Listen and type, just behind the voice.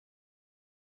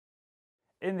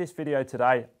In this video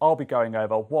today, I'll be going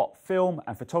over what film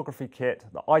and photography kit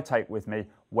that I take with me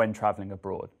when traveling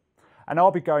abroad. And I'll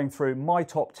be going through my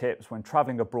top tips when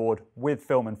traveling abroad with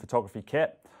film and photography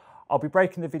kit. I'll be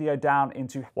breaking the video down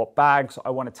into what bags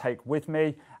I want to take with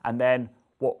me, and then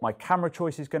what my camera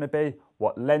choice is going to be,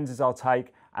 what lenses I'll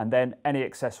take, and then any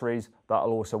accessories that I'll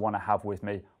also want to have with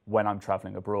me when I'm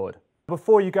traveling abroad.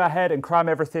 Before you go ahead and cram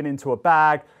everything into a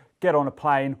bag, get on a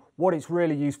plane, what it's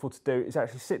really useful to do is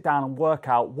actually sit down and work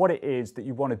out what it is that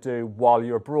you want to do while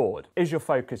you're abroad. Is your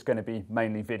focus going to be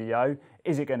mainly video?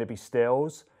 Is it going to be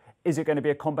stills? Is it going to be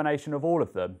a combination of all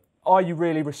of them? Are you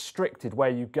really restricted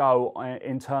where you go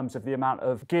in terms of the amount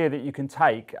of gear that you can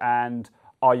take? And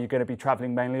are you going to be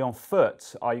traveling mainly on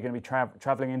foot? Are you going to be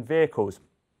traveling in vehicles?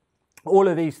 All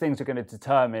of these things are going to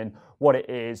determine what it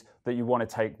is that you want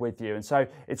to take with you. And so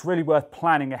it's really worth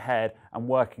planning ahead and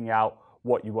working out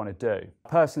what you want to do.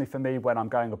 Personally, for me, when I'm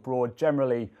going abroad,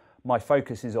 generally my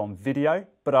focus is on video,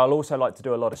 but I'll also like to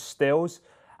do a lot of stills.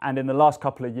 And in the last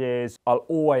couple of years, I'll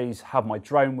always have my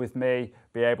drone with me.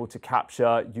 Be able to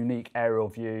capture unique aerial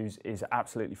views is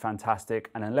absolutely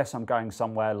fantastic. And unless I'm going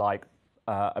somewhere like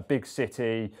a big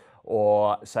city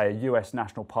or say a US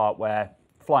national park where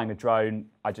flying a drone,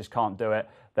 I just can't do it,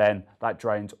 then that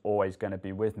drone's always going to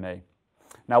be with me.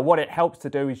 Now, what it helps to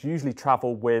do is usually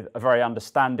travel with a very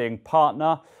understanding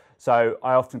partner. So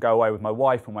I often go away with my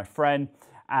wife or my friend,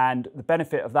 and the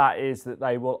benefit of that is that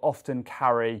they will often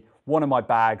carry one of my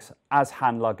bags as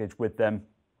hand luggage with them,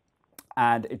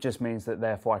 and it just means that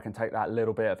therefore I can take that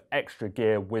little bit of extra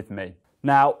gear with me.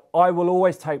 Now, I will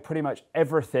always take pretty much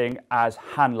everything as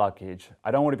hand luggage.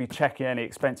 I don't want to be checking any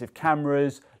expensive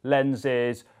cameras,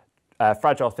 lenses,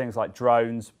 fragile things like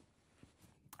drones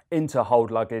into hold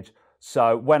luggage.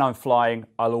 So when I'm flying,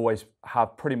 I'll always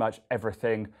have pretty much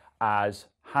everything as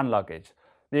hand luggage.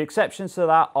 The exceptions to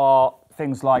that are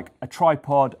things like a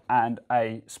tripod and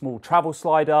a small travel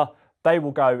slider. They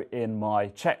will go in my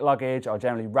check luggage. I'll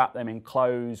generally wrap them in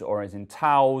clothes or as in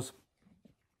towels,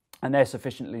 and they're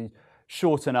sufficiently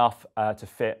short enough to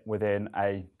fit within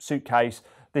a suitcase.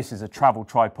 This is a travel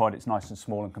tripod. It's nice and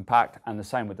small and compact, and the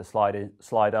same with the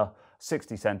slider,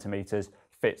 60 centimeters,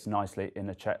 fits nicely in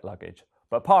the check luggage.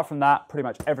 But apart from that, pretty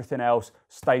much everything else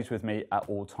stays with me at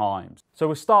all times. So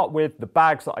we'll start with the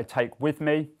bags that I take with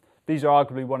me. These are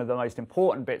arguably one of the most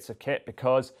important bits of kit,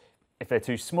 because if they're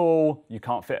too small, you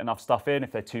can't fit enough stuff in.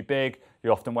 If they're too big,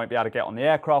 you often won't be able to get on the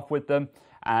aircraft with them.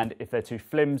 And if they're too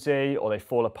flimsy or they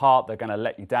fall apart, they're going to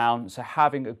let you down. So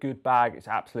having a good bag is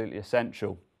absolutely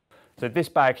essential. So this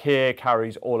bag here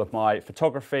carries all of my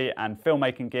photography and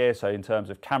filmmaking gear, so in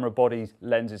terms of camera bodies,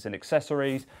 lenses and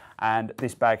accessories, and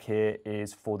this bag here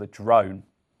is for the drone.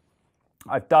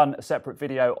 I've done a separate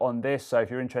video on this, so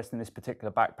if you're interested in this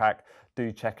particular backpack,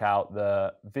 do check out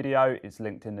the video. It's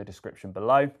linked in the description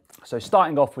below. So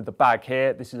starting off with the bag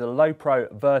here, this is a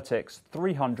Lowepro Vertix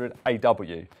 300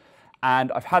 AW.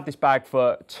 And I've had this bag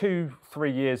for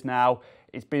 2-3 years now.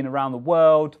 It's been around the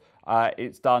world.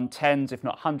 It's done tens, if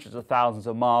not hundreds of thousands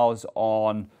of miles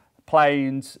on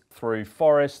planes, through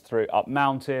forests, through up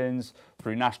mountains,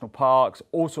 through national parks,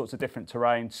 all sorts of different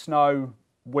terrain, snow,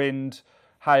 wind,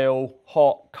 hail,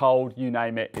 hot, cold, you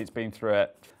name it, it's been through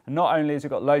it. And not only has it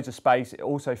got loads of space, it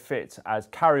also fits as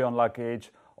carry-on luggage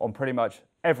on pretty much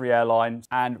every airline.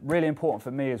 And really important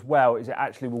for me as well is it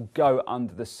actually will go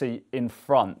under the seat in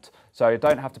front. So you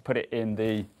don't have to put it in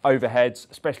the overheads,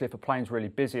 especially if a plane's really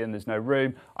busy and there's no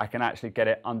room. I can actually get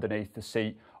it underneath the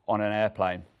seat on an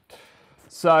airplane.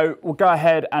 So we'll go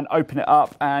ahead and open it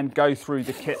up and go through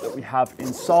the kit that we have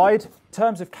inside. In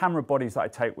terms of camera bodies that I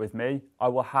take with me, I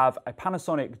will have a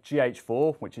Panasonic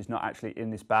GH4, which is not actually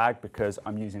in this bag because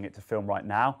I'm using it to film right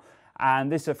now.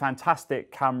 And this is a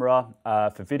fantastic camera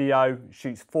for video,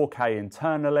 shoots 4K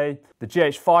internally. The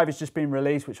GH5 has just been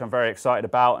released, which I'm very excited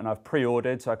about, and I've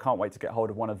pre-ordered, so I can't wait to get hold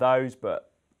of one of those.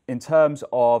 But in terms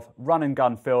of run and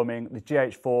gun filming, the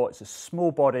GH4, it's a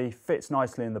small body, fits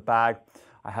nicely in the bag.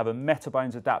 I have a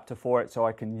Metabones adapter for it, so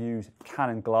I can use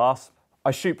Canon glass.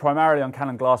 I shoot primarily on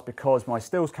Canon glass because my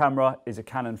stills camera is a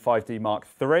Canon 5D Mark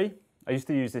III. I used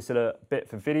to use this a bit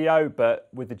for video, but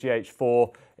with the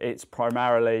GH4, it's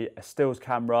primarily a stills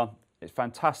camera. It's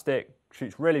fantastic,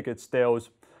 shoots really good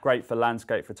stills, great for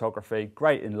landscape photography,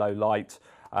 great in low light,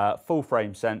 full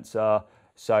frame sensor.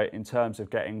 So in terms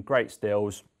of getting great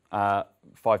stills,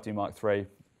 5D Mark III,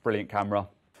 brilliant camera.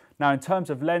 Now in terms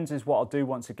of lenses, what I'll do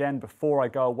once again before I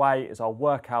go away is I'll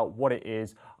work out what it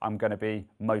is I'm going to be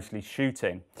mostly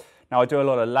shooting. Now I do a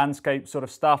lot of landscape sort of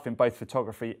stuff in both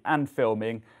photography and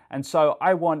filming, and so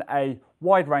I want a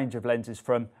wide range of lenses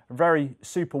from very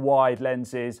super wide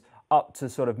lenses up to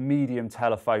sort of medium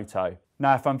telephoto.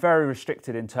 Now, if I'm very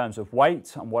restricted in terms of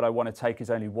weight and what I want to take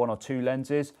is only 1 or 2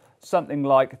 lenses, something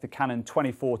like the Canon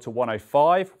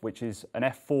 24-105, which is an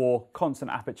f4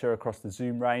 constant aperture across the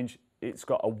zoom range. It's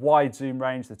got a wide zoom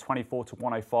range. The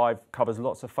 24-105 covers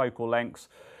lots of focal lengths.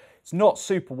 It's not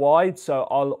super wide, so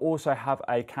I'll also have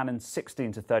a Canon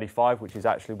 16-35, which is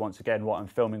actually, once again, what I'm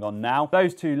filming on now.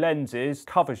 Those 2 lenses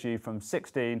covers you from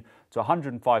 16 to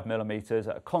 105 millimeters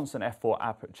at a constant f4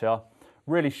 aperture.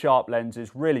 Really sharp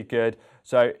lenses, really good.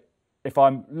 So if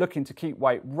I'm looking to keep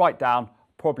weight right down,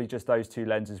 probably just those 2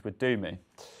 lenses would do me.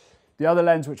 The other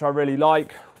lens which I really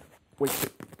like, which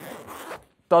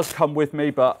does come with me,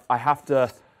 but I have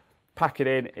to pack it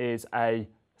in, is a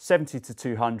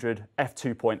 70-200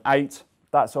 f2.8.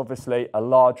 That's obviously a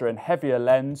larger and heavier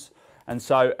lens. And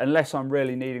so unless I'm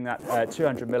really needing that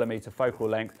 200 millimeter focal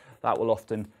length, that will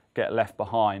often get left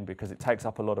behind because it takes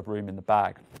up a lot of room in the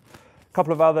bag. A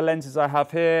couple of other lenses I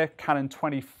have here, Canon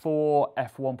 24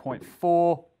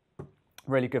 f1.4,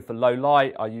 really good for low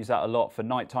light. I use that a lot for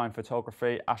nighttime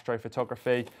photography,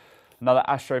 astrophotography. Another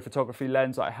astrophotography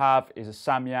lens I have is a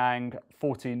Samyang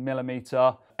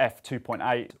 14mm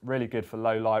f2.8, really good for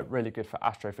low light, really good for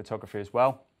astrophotography as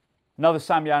well. Another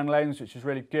Samyang lens which is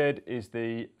really good is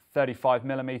the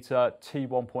 35mm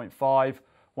t1.5.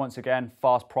 Once again,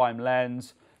 fast prime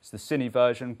lens. It's the cine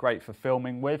version, great for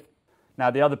filming with. Now,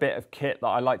 the other bit of kit that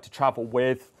I like to travel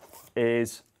with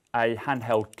is a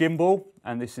handheld gimbal,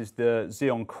 and this is the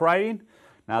Xeon Crane.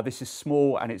 Now, this is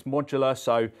small and it's modular,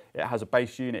 so it has a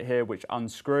base unit here which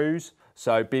unscrews.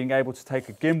 So being able to take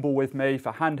a gimbal with me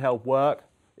for handheld work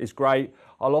is great.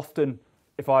 I'll often,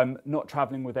 if I'm not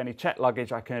traveling with any checked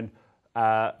luggage, I can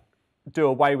do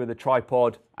away with the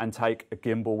tripod and take a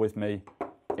gimbal with me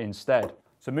instead.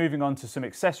 So moving on to some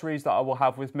accessories that I will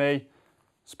have with me.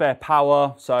 Spare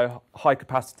power, so high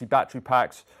capacity battery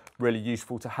packs, really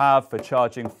useful to have for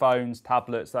charging phones,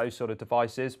 tablets, those sort of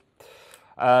devices.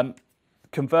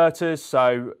 Converters,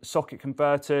 so socket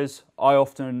converters. I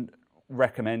often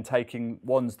recommend taking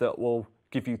ones that will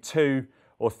give you 2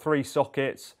 or 3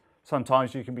 sockets.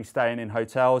 Sometimes you can be staying in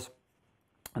hotels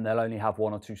and they'll only have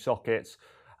 1 or 2 sockets.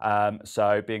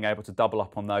 So being able to double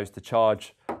up on those to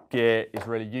charge gear is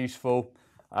really useful.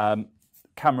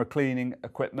 Camera cleaning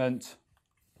equipment,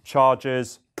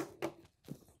 chargers,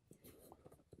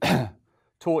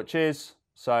 torches,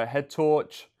 so head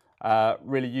torch,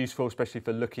 really useful, especially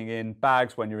for looking in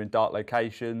bags when you're in dark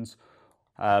locations,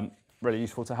 really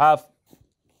useful to have.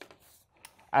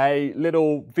 A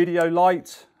little video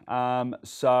light,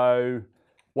 so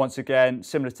once again,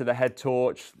 similar to the head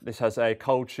torch, this has a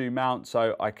cold shoe mount,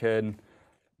 so I can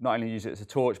not only use it as a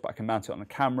torch, but I can mount it on the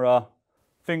camera.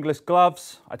 Fingerless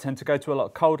gloves, I tend to go to a lot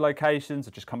of cold locations.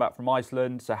 I just come back from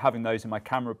Iceland, so having those in my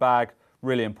camera bag,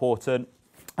 really important.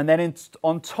 And then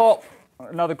on top,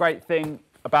 another great thing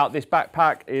about this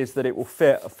backpack is that it will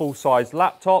fit a full-size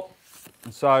laptop.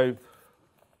 And so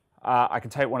I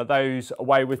can take one of those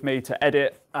away with me to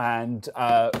edit and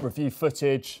review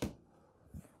footage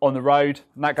on the road.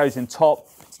 And that goes in top,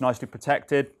 it's nicely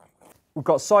protected. We've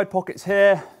got side pockets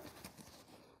here.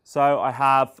 So I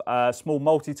have a small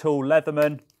multi-tool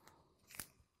Leatherman.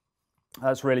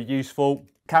 That's really useful.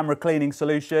 Camera cleaning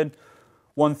solution.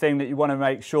 One thing that you want to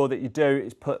make sure that you do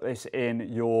is put this in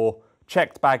your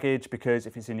checked baggage, because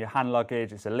if it's in your hand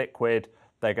luggage, it's a liquid,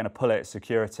 they're going to pull it at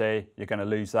security, you're going to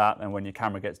lose that, and when your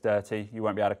camera gets dirty, you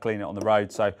won't be able to clean it on the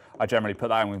road. So I generally put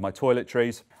that in with my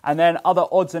toiletries. And then other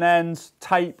odds and ends,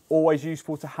 tape, always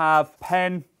useful to have.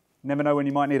 Pen, never know when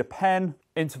you might need a pen.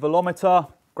 Intervalometer,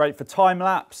 great for time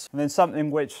lapse. And then something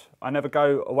which I never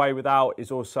go away without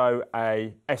is also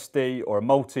a SD or a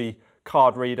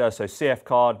multi-card reader, so CF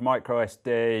card, micro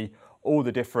SD, all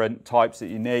the different types that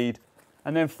you need.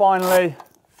 And then finally,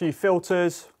 a few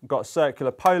filters. We've got a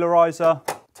circular polarizer,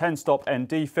 10-stop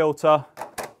ND filter,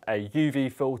 a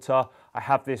UV filter. I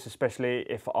have this especially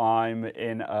if I'm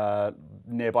in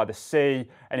nearby the sea,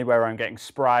 anywhere I'm getting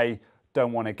spray,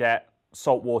 don't want to get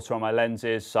salt water on my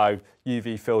lenses, so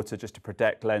UV filter just to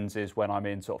protect lenses when I'm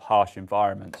in sort of harsh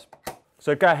environments.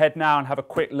 So go ahead now and have a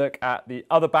quick look at the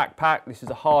other backpack. This is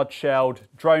a hard-shelled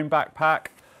drone backpack.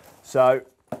 So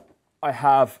I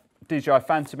have DJI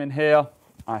Phantom in here.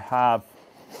 I have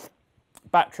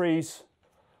batteries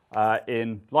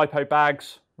in LiPo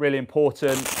bags. Really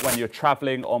important when you're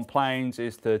traveling on planes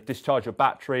is to discharge your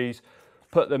batteries,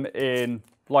 put them in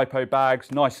LiPo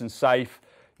bags, nice and safe.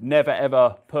 Never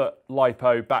ever put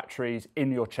LiPo batteries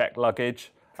in your checked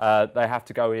luggage. They have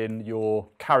to go in your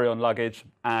carry-on luggage,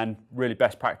 and really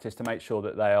best practice to make sure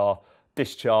that they are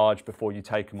discharged before you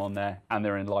take them on there and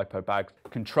they're in LiPo bags.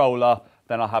 Controller,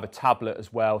 then I'll have a tablet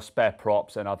as well, spare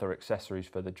props and other accessories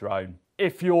for the drone.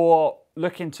 If you're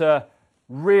looking to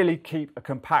really keep a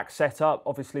compact setup,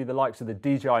 obviously the likes of the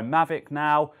DJI Mavic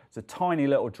now, it's a tiny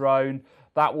little drone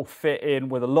that will fit in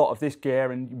with a lot of this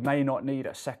gear and you may not need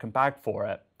a second bag for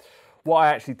it. What I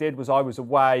actually did was I was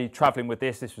away traveling with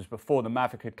this was before the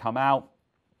Mavic had come out,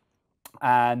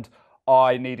 and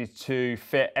I needed to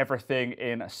fit everything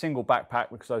in a single backpack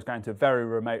because I was going to a very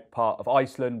remote part of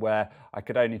Iceland where I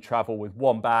could only travel with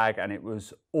one bag and it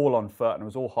was all on foot and it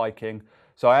was all hiking.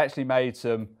 So I actually made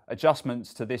some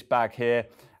adjustments to this bag here,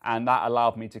 and that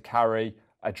allowed me to carry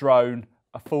a drone,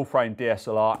 a full frame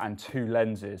DSLR and 2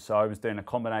 lenses. So I was doing a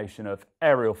combination of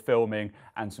aerial filming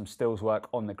and some stills work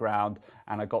on the ground,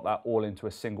 and I got that all into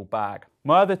a single bag.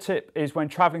 My other tip is when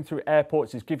traveling through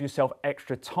airports is give yourself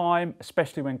extra time,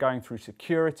 especially when going through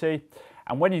security.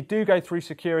 And when you do go through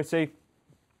security,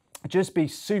 just be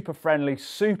super friendly,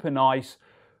 super nice.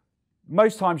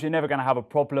 Most times you're never going to have a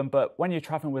problem, but when you're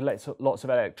traveling with lots of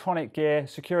electronic gear,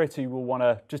 security will want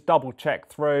to just double check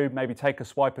through, maybe take a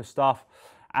swipe of stuff.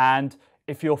 And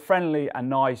if you're friendly and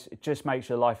nice, it just makes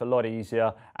your life a lot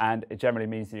easier, and it generally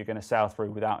means that you're going to sail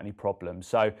through without any problems.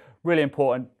 So really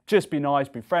important, just be nice,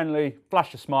 be friendly,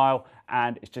 flash a smile,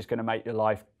 and it's just going to make your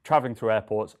life traveling through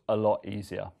airports a lot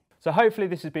easier. So hopefully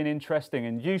this has been interesting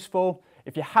and useful.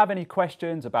 If you have any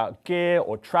questions about gear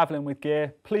or traveling with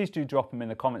gear, please do drop them in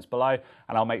the comments below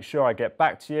and I'll make sure I get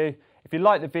back to you. If you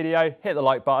like the video, hit the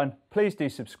like button, please do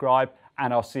subscribe,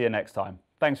 and I'll see you next time.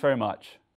 Thanks very much.